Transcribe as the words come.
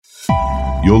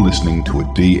You're listening to a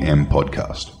DM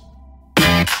podcast.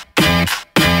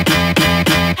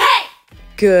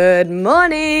 Good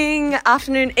morning,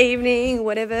 afternoon, evening,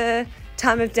 whatever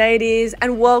time of day it is,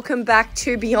 and welcome back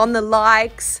to Beyond the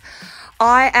Likes.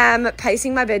 I am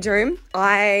pacing my bedroom.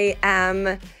 I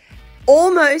am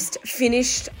almost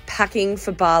finished packing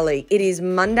for Bali. It is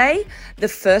Monday, the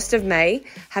 1st of May.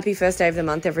 Happy first day of the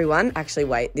month, everyone. Actually,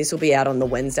 wait, this will be out on the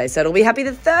Wednesday, so it'll be happy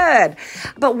the 3rd.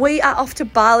 But we are off to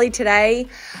Bali today.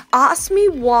 Ask me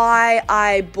why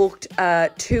I booked a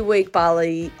 2-week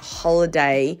Bali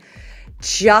holiday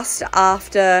just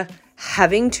after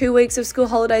having 2 weeks of school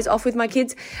holidays off with my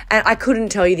kids, and I couldn't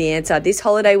tell you the answer. This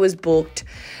holiday was booked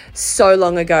so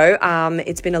long ago.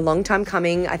 It's been a long time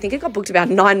coming. I think it got booked about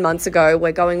 9 months ago.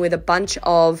 We're going with a bunch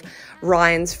of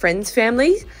Ryan's friends'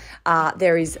 families.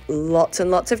 There is lots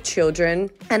and lots of children.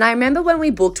 And I remember when we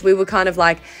booked, we were kind of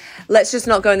like, let's just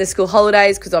not go in the school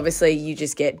holidays because obviously you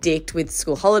just get dicked with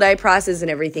school holiday prices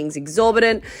and everything's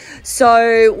exorbitant.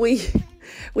 So we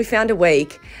found a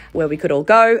week where we could all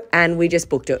go and we just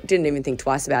booked it. Didn't even think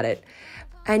twice about it.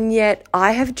 And yet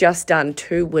I have just done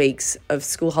 2 weeks of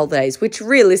school holidays, which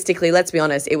realistically, let's be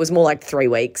honest, it was more like 3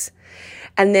 weeks.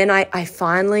 And then I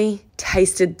finally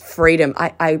tasted freedom.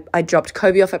 I dropped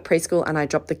Kobe off at preschool and I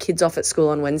dropped the kids off at school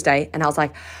on Wednesday. And I was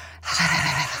like,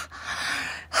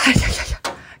 I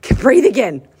can breathe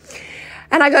again.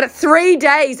 And I got 3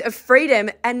 days of freedom.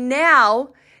 And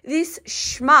now this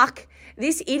schmuck,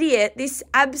 this idiot, this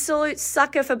absolute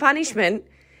sucker for punishment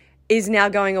is now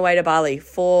going away to Bali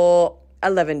for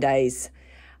 11 days.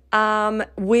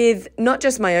 With not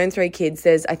just my own 3 kids,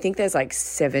 I think there's like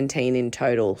 17 in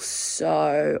total.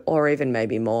 So, or even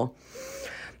maybe more.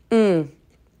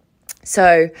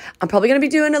 So I'm probably going to be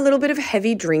doing a little bit of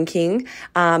heavy drinking.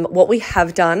 What we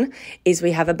have done is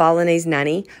we have a Balinese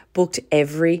nanny booked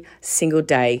every single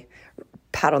day.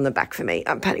 Pat on the back for me.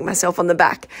 I'm patting myself on the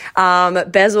back.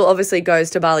 Bezel obviously goes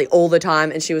to Bali all the time,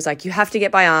 and she was like, you have to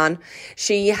get Bayan.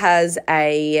 She has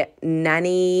a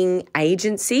nannying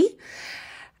agency,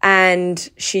 and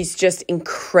she's just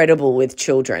incredible with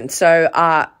children. So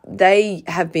they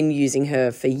have been using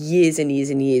her for years and years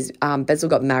and years. Bezel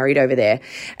got married over there,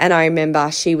 and I remember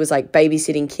she was like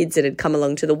babysitting kids that had come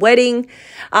along to the wedding.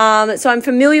 So I'm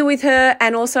familiar with her,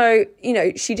 and also, you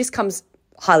know, she just comes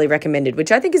highly recommended,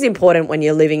 which I think is important when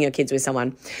you're leaving your kids with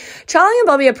someone. Charlie and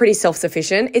Bobby are pretty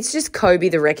self-sufficient. It's just Kobe,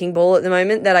 the wrecking ball at the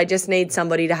moment, that I just need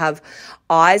somebody to have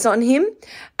eyes on him.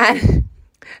 And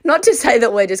not to say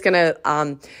that we're just going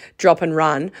to drop and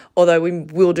run, although we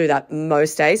will do that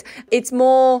most days. It's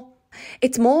more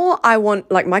I want,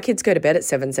 like, my kids go to bed at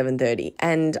 7:30,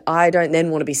 and I don't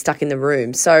then want to be stuck in the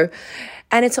room. So,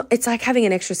 and it's like having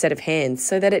an extra set of hands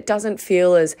so that it doesn't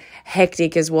feel as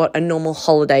hectic as what a normal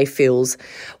holiday feels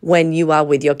when you are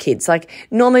with your kids. Like,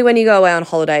 normally when you go away on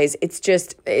holidays,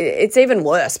 it's even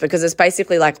worse because it's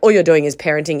basically like all you're doing is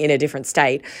parenting in a different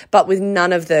state, but with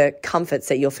none of the comforts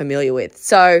that you're familiar with.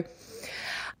 So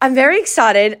I'm very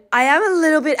excited. I am a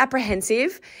little bit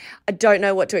apprehensive. I don't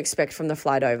know what to expect from the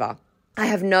flight over. I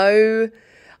have no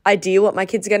idea what my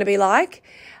kids are going to be like.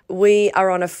 We are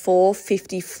on a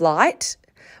 4:50 flight,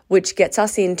 which gets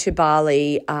us into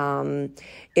Bali.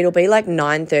 It'll be like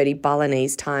 9:30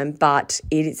 Balinese time, but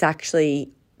it is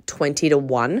actually 20 to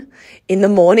 1 in the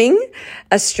morning,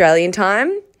 Australian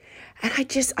time. And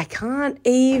I can't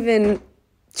even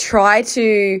try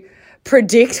to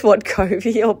predict what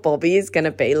Kobe or Bobby is going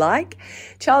to be like.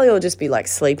 Charlie will just be like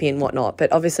sleepy and whatnot,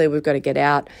 but obviously we've got to get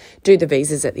out, do the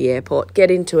visas at the airport,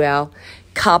 get into our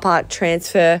car park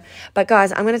transfer. But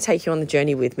guys, I'm going to take you on the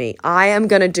journey with me. I am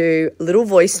going to do little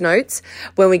voice notes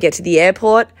when we get to the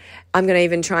airport. I'm going to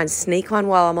even try and sneak one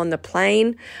while I'm on the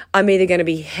plane. I'm either going to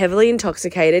be heavily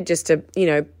intoxicated just to,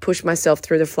 push myself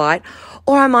through the flight,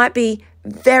 or I might be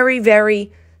very,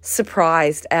 very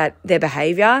surprised at their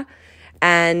behavior,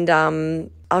 and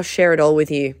I'll share it all with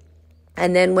you.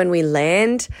 And then when we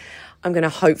land, I'm going to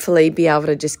hopefully be able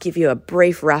to just give you a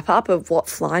brief wrap-up of what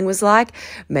flying was like.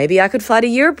 Maybe I could fly to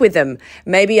Europe with them.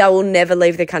 Maybe I will never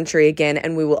leave the country again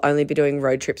and we will only be doing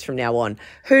road trips from now on.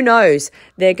 Who knows?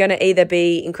 They're going to either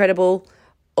be incredible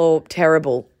or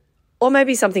terrible, or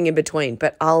maybe something in between.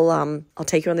 But I'll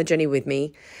take you on the journey with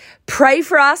me. Pray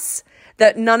for us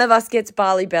that none of us gets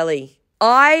Bali belly.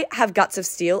 I have guts of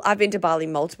steel. I've been to Bali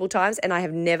multiple times and I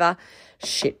have never,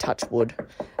 touch wood.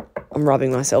 I'm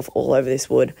rubbing myself all over this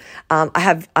wood.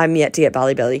 I'm yet to get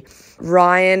Bali belly.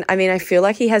 Ryan, I feel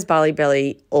like he has Bali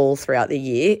belly all throughout the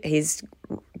year. His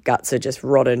guts are just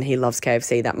rotten. He loves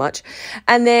KFC that much.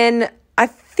 And then I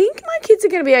think my kids are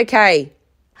going to be okay.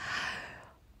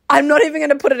 I'm not even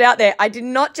going to put it out there. I did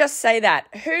not just say that.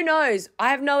 Who knows? I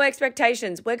have no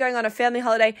expectations. We're going on a family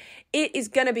holiday. It is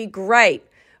going to be great.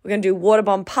 We're going to do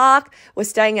Waterbomb Park. We're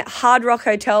staying at Hard Rock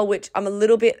Hotel, which I'm a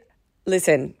little bit...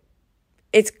 Listen,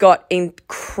 it's got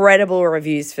incredible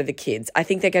reviews for the kids. I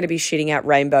think they're going to be shitting out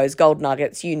rainbows, gold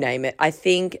nuggets, you name it. I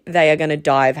think they are going to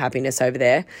die of happiness over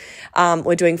there.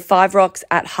 We're doing 5 Rocks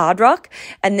at Hard Rock,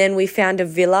 and then we found a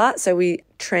villa. So we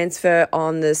transfer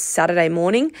on the Saturday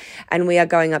morning, and we are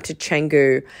going up to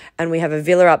Canggu, and we have a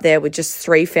villa up there with just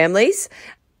 3 families.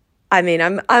 I mean,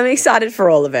 I'm excited for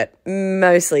all of it.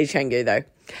 Mostly Canggu though.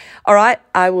 All right,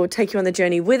 I will take you on the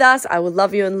journey with us. I will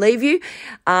love you and leave you.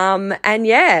 And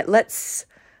yeah, let's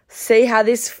see how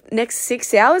this next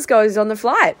 6 hours goes on the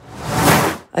flight.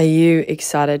 Are you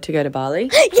excited to go to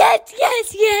Bali?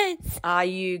 Yes. Are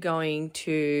you going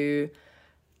to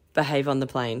behave on the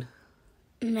plane?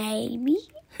 Maybe.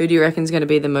 Who do you reckon is going to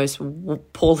be the most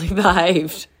poorly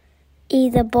behaved?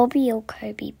 Either Bobby or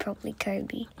Kobe. Probably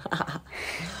Kobe.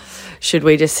 Should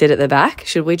we just sit at the back?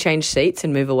 Should we change seats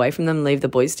and move away from them and leave the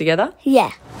boys together?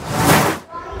 Yeah.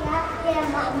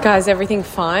 Guys, everything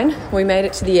fine. We made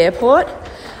it to the airport.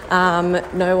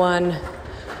 No one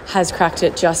has cracked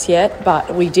it just yet,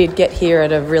 but we did get here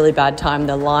at a really bad time.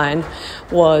 The line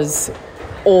was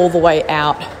all the way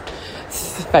out,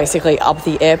 basically up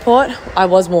the airport. I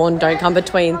was warned, don't come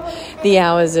between the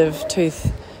hours of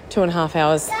 2.5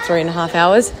 hours, 3.5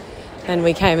 hours. And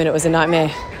we came and it was a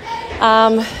nightmare.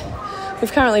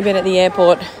 We've currently been at the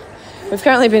airport.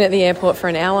 For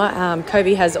an hour.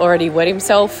 Kobe has already wet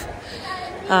himself.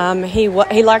 He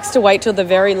likes to wait till the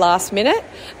very last minute,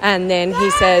 and then he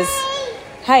says,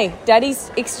 "Hey, Daddy's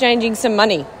exchanging some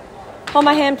money. Hold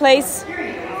my hand, please."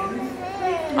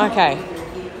 Okay.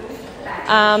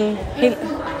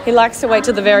 He likes to wait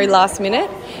till the very last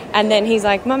minute, and then he's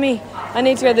like, "Mummy, I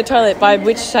need to go to the toilet." By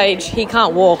which stage he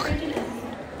can't walk.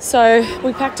 So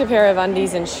we packed a pair of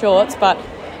undies and shorts, but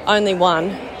only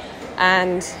one,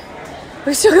 and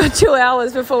we've still got 2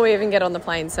 hours before we even get on the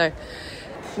plane, so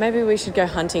maybe we should go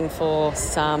hunting for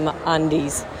some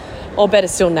undies, or better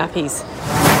still, nappies.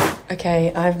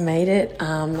 Okay, I've made it.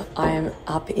 I am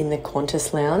up in the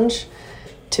Qantas lounge.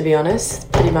 To be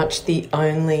honest, pretty much the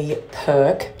only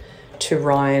perk to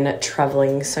Ryan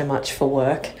travelling so much for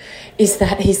work is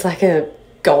that he's like a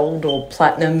gold or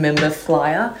platinum member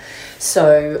flyer,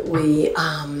 so we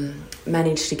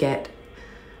managed to get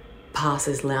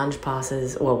lounge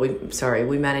passes. Well,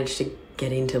 we managed to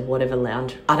get into whatever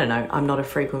lounge. I don't know. I'm not a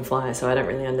frequent flyer, so I don't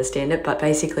really understand it. But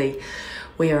basically,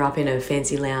 we are up in a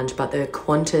fancy lounge, but the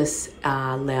Qantas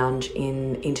lounge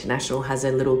in International has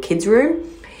a little kids room.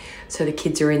 So the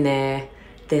kids are in there.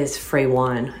 There's free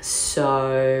wine.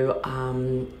 So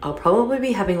I'll probably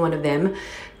be having one of them.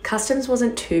 Customs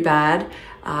wasn't too bad.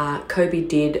 Kobe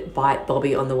did bite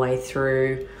Bobby on the way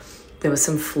through. There was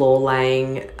some floor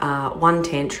laying, one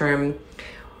tantrum.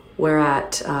 We're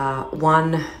at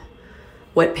 1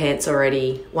 wet pants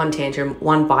already, 1 tantrum,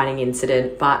 1 biting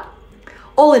incident. But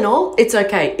all in all, it's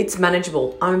okay. It's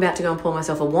manageable. I'm about to go and pour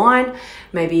myself a wine,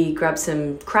 maybe grab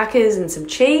some crackers and some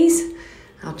cheese.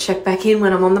 I'll check back in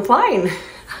when I'm on the plane.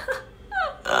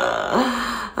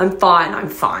 I'm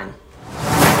fine.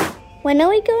 When are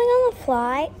we going on the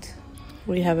flight?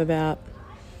 We have about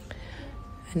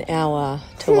an hour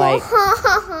to wait.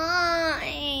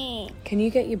 Can you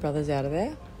get your brothers out of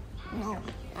there? No.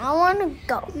 I want to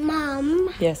go.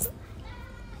 Mum. Yes.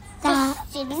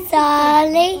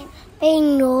 Charlie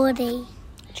being naughty.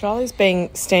 Charlie's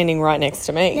standing right next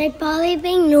to me. No, Charlie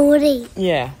being naughty.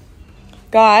 Yeah.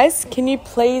 Guys, can you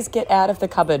please get out of the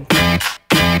cupboard?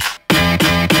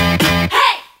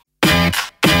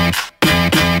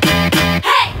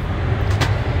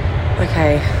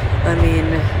 Okay, I'm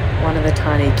in one of the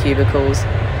tiny cubicles.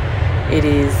 It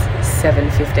is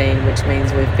 7:15, which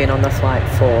means we've been on the flight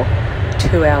for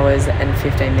 2 hours and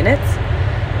 15 minutes.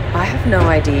 I have no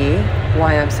idea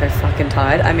why I'm so fucking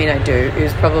tired. I mean, I do. It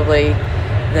was probably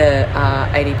the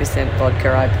 80%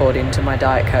 vodka I poured into my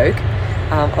Diet Coke.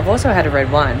 I've also had a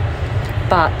red wine.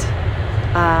 But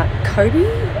Kobe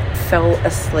fell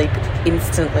asleep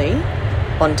instantly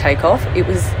on takeoff. It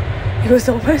was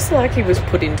almost like he was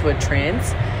put into a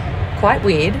trance. Quite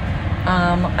weird.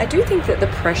 I do think that the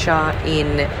pressure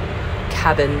in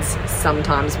cabins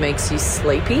sometimes makes you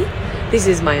sleepy. This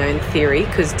is my own theory,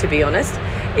 because to be honest,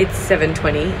 it's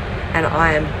 7:20 and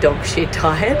I am dog shit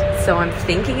tired, so I'm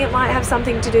thinking it might have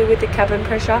something to do with the cabin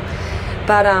pressure.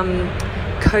 But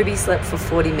Kobe slept for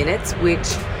 40 minutes,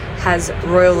 which has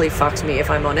royally fucked me, if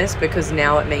I'm honest, because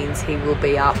now it means he will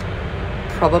be up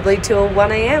probably till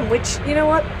 1 a.m, which, you know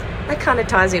what, that kind of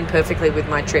ties in perfectly with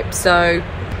my trip. So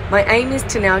My aim is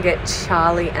to now get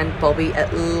Charlie and Bobby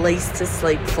at least to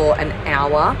sleep for an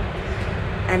hour.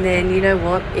 And then, you know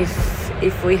what,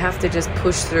 if we have to just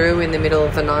push through in the middle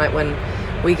of the night when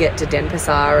we get to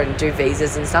Denpasar and do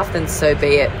visas and stuff, then so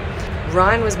be it.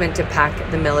 Ryan was meant to pack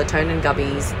the melatonin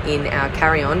gummies in our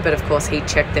carry-on, but of course he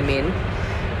checked them in.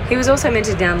 He was also meant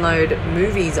to download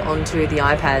movies onto the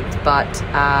iPad, but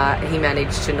he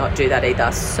managed to not do that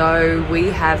either. So we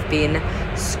have been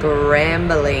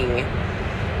scrambling,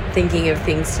 thinking of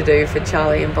things to do for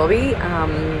Charlie and Bobby.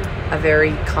 A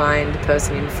very kind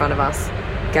person in front of us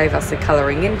gave us a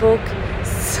colouring in book.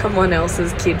 Someone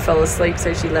else's kid fell asleep,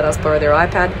 so she let us borrow their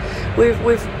iPad.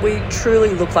 We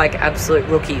truly look like absolute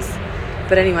rookies.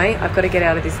 But anyway, I've got to get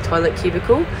out of this toilet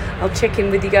cubicle. I'll check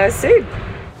in with you guys soon.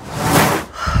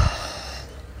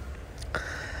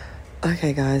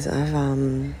 Okay, guys,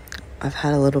 I've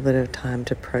had a little bit of time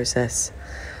to process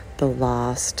the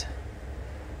last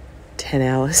 10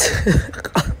 hours.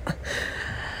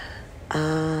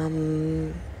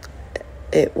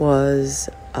 It was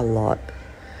a lot.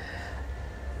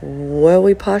 Were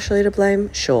we partially to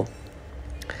blame? Sure.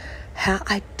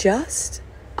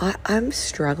 I'm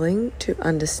struggling to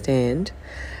understand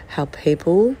how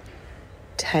people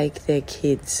take their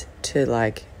kids to,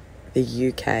 like, the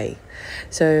UK.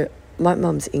 So my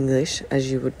mum's English,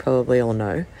 as you would probably all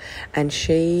know, and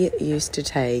she used to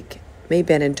take me,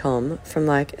 Ben and Tom from,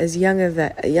 like, as young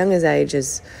as age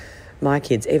as my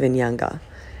kids, even younger,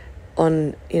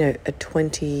 on, you know, a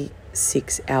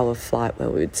 26-hour flight where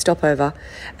we would stop over.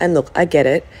 And look, I get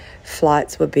it.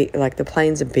 Flights were big, like the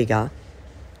planes are bigger.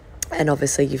 And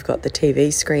obviously you've got the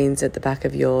TV screens at the back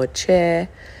of your chair.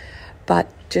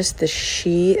 But just the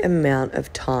sheer amount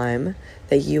of time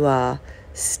that you are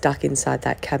stuck inside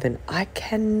that cabin, I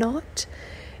cannot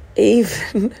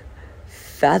even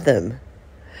fathom.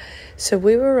 So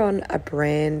we were on a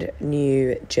brand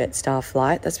new Jetstar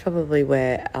flight. That's probably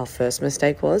where our first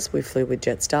mistake was. We flew with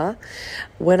Jetstar.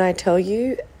 When I tell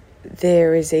you,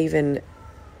 there is even,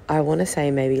 I want to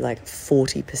say maybe like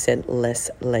 40% less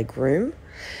leg room.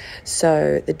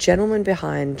 So the gentleman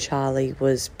behind Charlie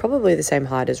was probably the same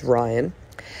height as Ryan.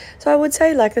 So I would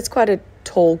say, like, that's quite a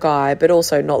tall guy, but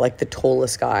also not like the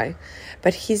tallest guy.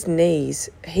 But his knees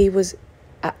were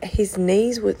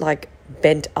like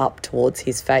bent up towards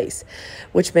his face,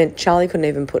 which meant Charlie couldn't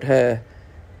even put her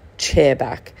chair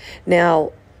back.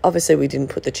 Now, obviously we didn't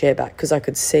put the chair back because I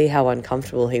could see how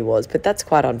uncomfortable he was, but that's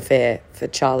quite unfair for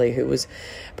Charlie, who was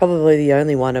probably the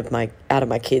only one out of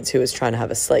my kids who was trying to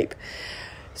have a sleep.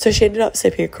 So she ended up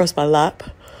sleeping across my lap.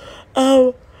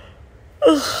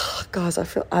 Guys,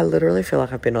 I literally feel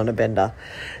like I've been on a bender.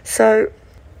 So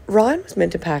Ryan was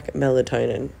meant to pack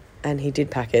melatonin, and he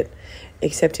did pack it,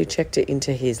 except he checked it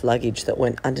into his luggage that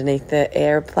went underneath the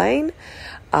airplane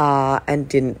and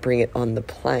didn't bring it on the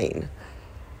plane.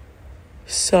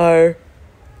 So,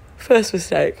 first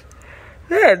mistake.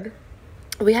 Then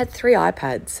we had 3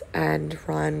 iPads, and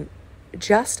Ryan,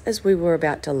 just as we were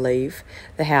about to leave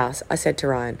the house, I said to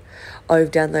Ryan, "Oh,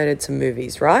 you've downloaded some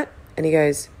movies, right?" And he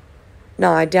goes,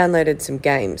 "No, I downloaded some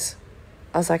games."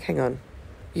 I was like, "Hang on,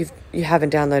 you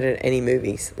haven't downloaded any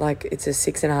movies. Like, it's a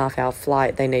 6.5-hour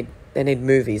flight. They need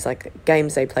movies, like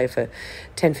games they play for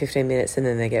 10-15 minutes and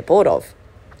then they get bored of,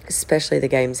 especially the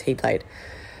games he played."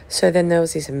 So then there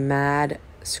was this mad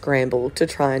scramble to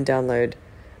try and download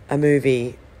a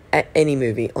movie, any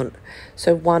movie on.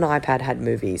 So one iPad had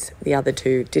movies, the other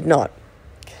 2 did not.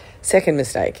 Second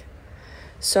mistake.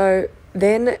 So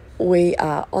then we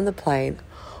are on the plane.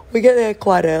 We get there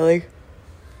quite early.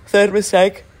 Third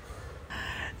mistake.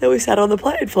 Then we sat on the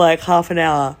plane for like half an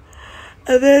hour.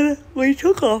 And then we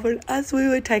took off, and as we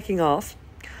were taking off,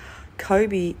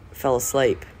 Kobe fell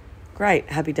asleep. Great,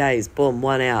 happy days, boom,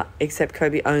 1 out. Except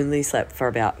Kobe only slept for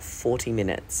about 40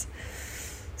 minutes.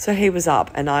 So he was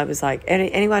up, and I was like,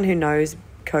 anyone who knows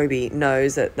Kobe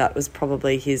knows that was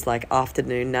probably his like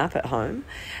afternoon nap at home.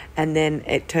 And then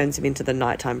it turns him into the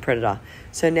nighttime predator.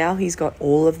 So now he's got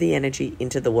all of the energy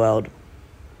into the world.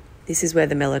 This is where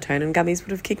the melatonin gummies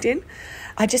would have kicked in.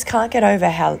 I just can't get over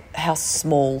how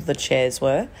small the chairs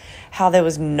were, how there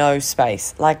was no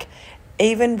space. Like,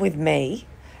 even with me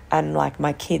and, like,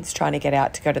 my kids trying to get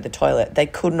out to go to the toilet, they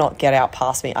could not get out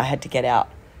past me. I had to get out.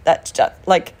 That's just,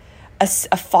 like, a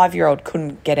 5-year-old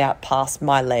couldn't get out past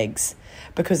my legs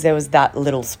because there was that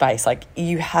little space. Like,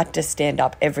 you had to stand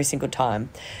up every single time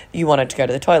you wanted to go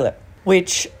to the toilet,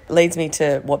 which leads me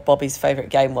to what Bobby's favourite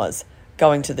game was,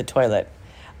 going to the toilet.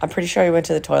 I'm pretty sure he went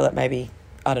to the toilet maybe,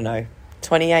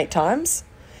 28 times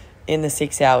in the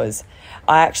 6 hours.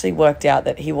 I actually worked out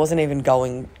that he wasn't even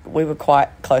going. We were quite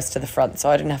close to the front, so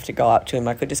I didn't have to go up to him.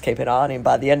 I could just keep an eye on him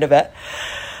by the end of it.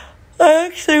 I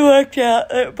actually worked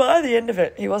out by the end of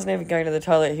it, he wasn't even going to the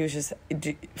toilet. He was just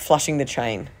flushing the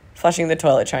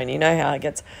toilet train. You know how it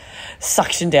gets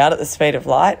suctioned out at the speed of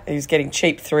light? He was getting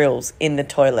cheap thrills in the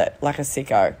toilet like a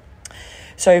sicko.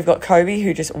 So you've got Kobe,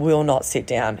 who just will not sit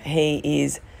down. He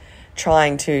is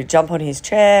trying to jump on his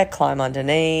chair, climb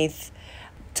underneath,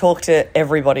 talk to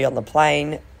everybody on the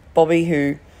plane. Bobby,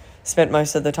 who spent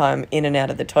most of the time in and out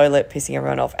of the toilet, pissing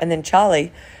everyone off. And then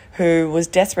Charlie, who was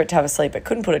desperate to have a sleep but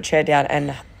couldn't put a chair down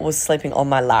and was sleeping on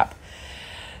my lap.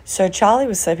 So Charlie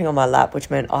was sleeping on my lap, which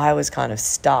meant I was kind of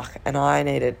stuck, and I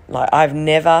needed, I've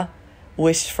never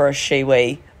wished for a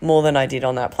she-wee more than I did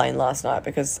on that plane last night,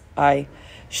 because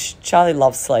Charlie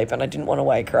loves sleep and I didn't want to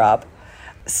wake her up.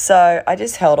 So I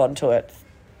just held on to it.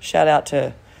 Shout out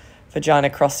to Vagina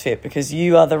CrossFit, because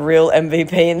you are the real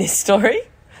MVP in this story.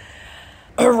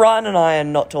 Ryan and I are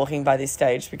not talking by this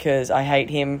stage because I hate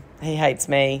him. He hates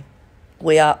me.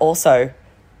 We are also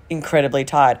incredibly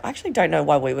tired. I actually don't know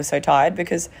why we were so tired,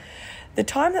 because the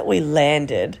time that we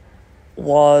landed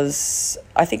was,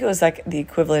 I think it was like the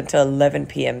equivalent to 11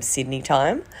 p.m. Sydney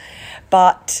time.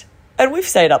 And we've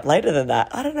stayed up later than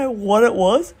that. I don't know what it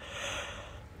was.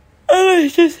 And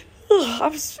it's just,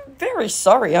 I'm very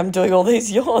sorry I'm doing all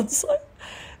these yawns.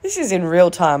 This is in real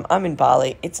time. I'm in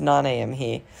Bali. It's 9 a.m.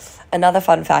 here. Another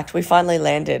fun fact, we finally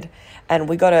landed and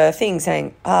we got a thing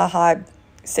saying, hi,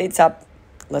 seats up.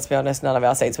 Let's be honest, none of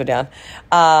our seats were down.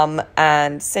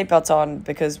 And seatbelts on,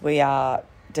 because we are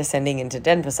descending into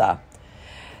Denpasar.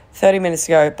 30 minutes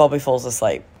ago, Bobby falls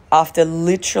asleep. After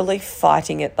literally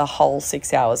fighting it the whole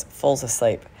 6 hours, falls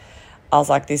asleep. I was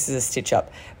like, this is a stitch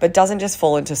up. But doesn't just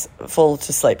fall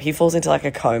to sleep. He falls into like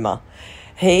a coma.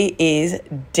 He is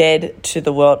dead to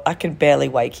the world. I could barely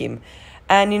wake him.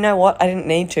 And you know what? I didn't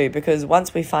need to, because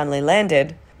once we finally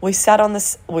landed, we've sat on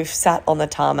the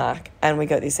tarmac and we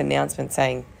got this announcement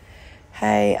saying,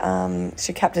 hey, it's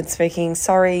your captain speaking.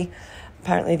 Sorry,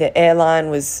 apparently the airline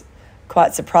was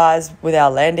quite surprised with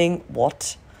our landing.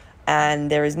 What?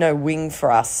 And there is no wing for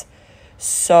us.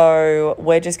 So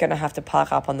we're just going to have to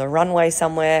park up on the runway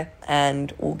somewhere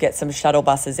and we'll get some shuttle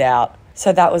buses out.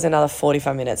 So that was another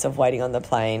 45 minutes of waiting on the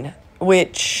plane,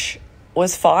 which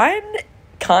was fine,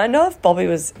 kind of. Bobby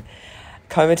was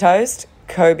comatose.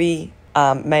 Kobe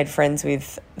made friends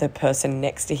with the person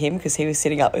next to him because he was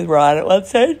sitting up with Ryan at one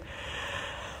stage.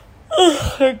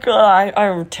 Oh, God,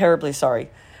 I'm terribly sorry.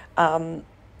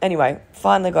 Anyway,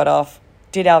 finally got off,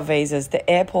 did our visas. The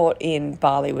airport in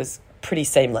Bali was pretty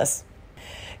seamless.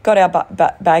 Got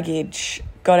our baggage,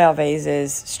 got our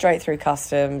visas, straight through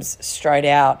customs, straight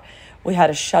out. We had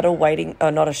a shuttle waiting,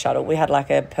 or not a shuttle, we had like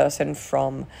a person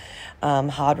from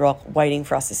Hard Rock waiting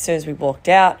for us as soon as we walked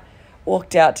out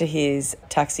to his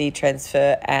taxi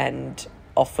transfer, and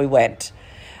off we went.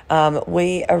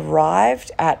 We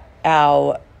arrived at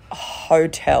our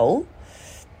hotel.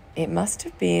 It must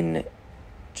have been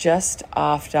just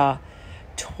after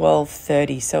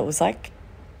 12:30, so it was like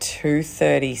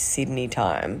 2:30 Sydney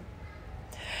time.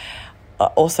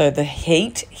 Also, the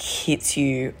heat hits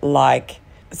you like,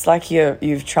 it's like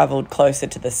you've travelled closer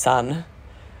to the sun.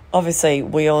 Obviously,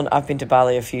 I've been to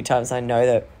Bali a few times. I know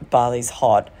that Bali's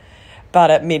hot.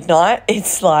 But at midnight,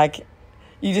 it's like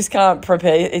you just can't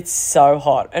prepare. It's so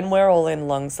hot. And we're all in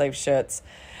long sleeve shirts.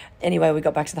 Anyway, we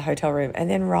got back to the hotel room. And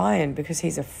then Ryan, because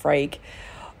he's a freak,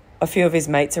 a few of his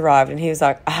mates arrived and he was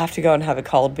like, I have to go and have a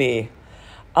cold beer.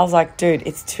 I was like, dude,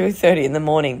 it's 2:30 in the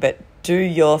morning, but do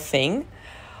your thing.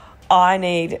 I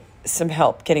need some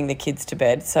help getting the kids to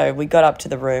bed. So we got up to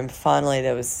the room. Finally,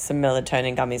 there was some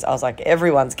melatonin gummies. I was like,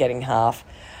 everyone's getting half.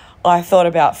 I thought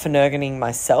about finurgening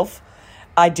myself.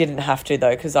 I didn't have to,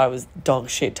 though, because I was dog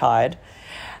shit tired.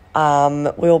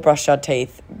 We all brushed our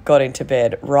teeth, got into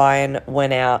bed. Ryan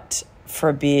went out for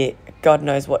a beer. God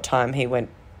knows what time he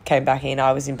came back in.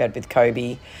 I was in bed with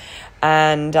Kobe.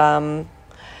 And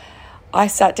I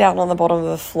sat down on the bottom of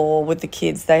the floor with the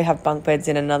kids. They have bunk beds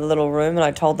in another little room, and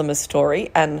I told them a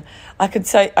story. And I could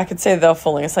say they were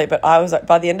falling asleep, but I was like,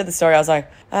 by the end of the story, I was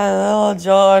like, "Oh,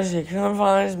 George, he couldn't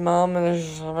find his mum," and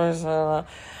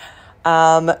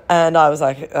I was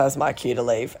like, that was my cue to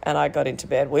leave. And I got into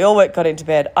bed. We all got into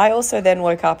bed. I also then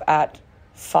woke up at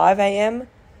 5 a.m.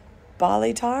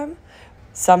 Bali time.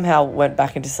 Somehow went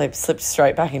back into sleep, slipped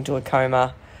straight back into a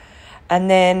coma. And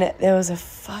then there was a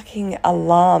fucking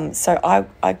alarm. So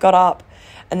I got up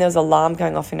and there was an alarm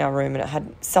going off in our room, and it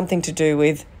had something to do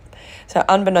with... So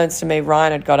unbeknownst to me,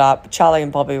 Ryan had got up. Charlie and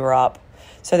Bobby were up.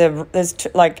 So there's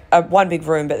one big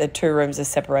room, but the two rooms are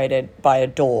separated by a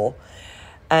door.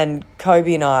 And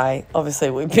Kobe and I, obviously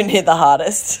we've been hit the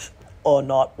hardest, or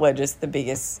not. We're just the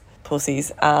biggest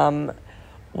pussies.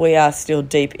 We are still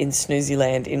deep in Snoozy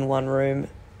Land in one room.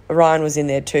 Ryan was in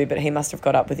there too, but he must have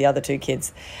got up with the other two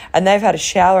kids. And they've had a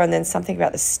shower, and then something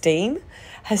about the steam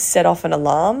has set off an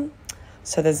alarm.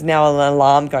 So there's now an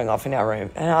alarm going off in our room.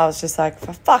 And I was just like,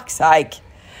 for fuck's sake.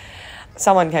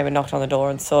 Someone came and knocked on the door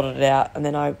and sorted it out. And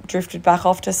then I drifted back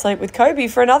off to sleep with Kobe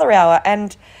for another hour.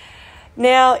 And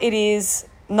now it is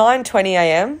 9:20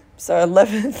 a.m, so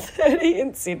 11:30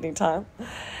 in Sydney time.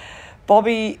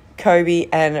 Bobby, Kobe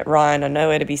and Ryan are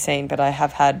nowhere to be seen, but I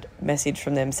have had message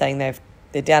from them saying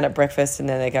they're down at breakfast and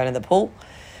then they're going to the pool.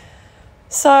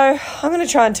 So I'm going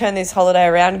to try and turn this holiday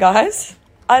around, guys.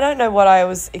 I don't know what I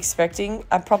was expecting.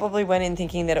 I probably went in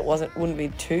thinking that it wouldn't be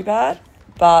too bad,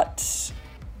 but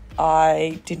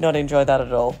I did not enjoy that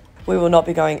at all. We will not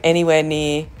be going anywhere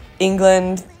near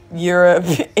England, Europe,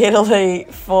 Italy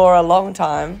for a long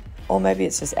time. Or maybe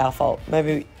it's just our fault.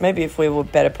 Maybe if we were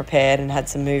better prepared and had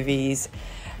some movies,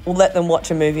 we'll let them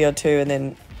watch a movie or two and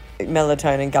then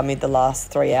melatonin gummied the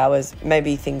last 3 hours,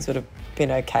 maybe things would have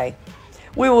been okay.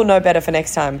 We will know better for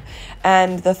next time.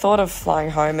 And the thought of flying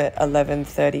home at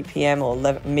 11:30 p.m. or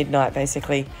midnight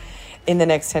basically in the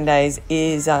next 10 days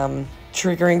is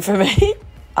triggering for me.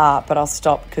 But I'll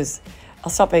stop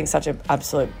being such an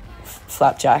absolute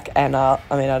flapjack. And I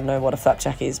don't know what a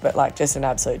flapjack is, but like just an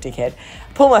absolute dickhead.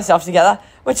 Pull myself together.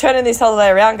 We're turning this holiday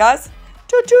around, guys.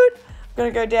 Toot toot. I'm going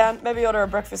to go down, maybe order a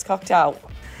breakfast cocktail.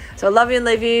 So I love you and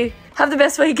leave you. Have the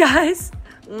best week, guys.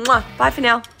 Mwah. Bye for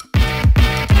now.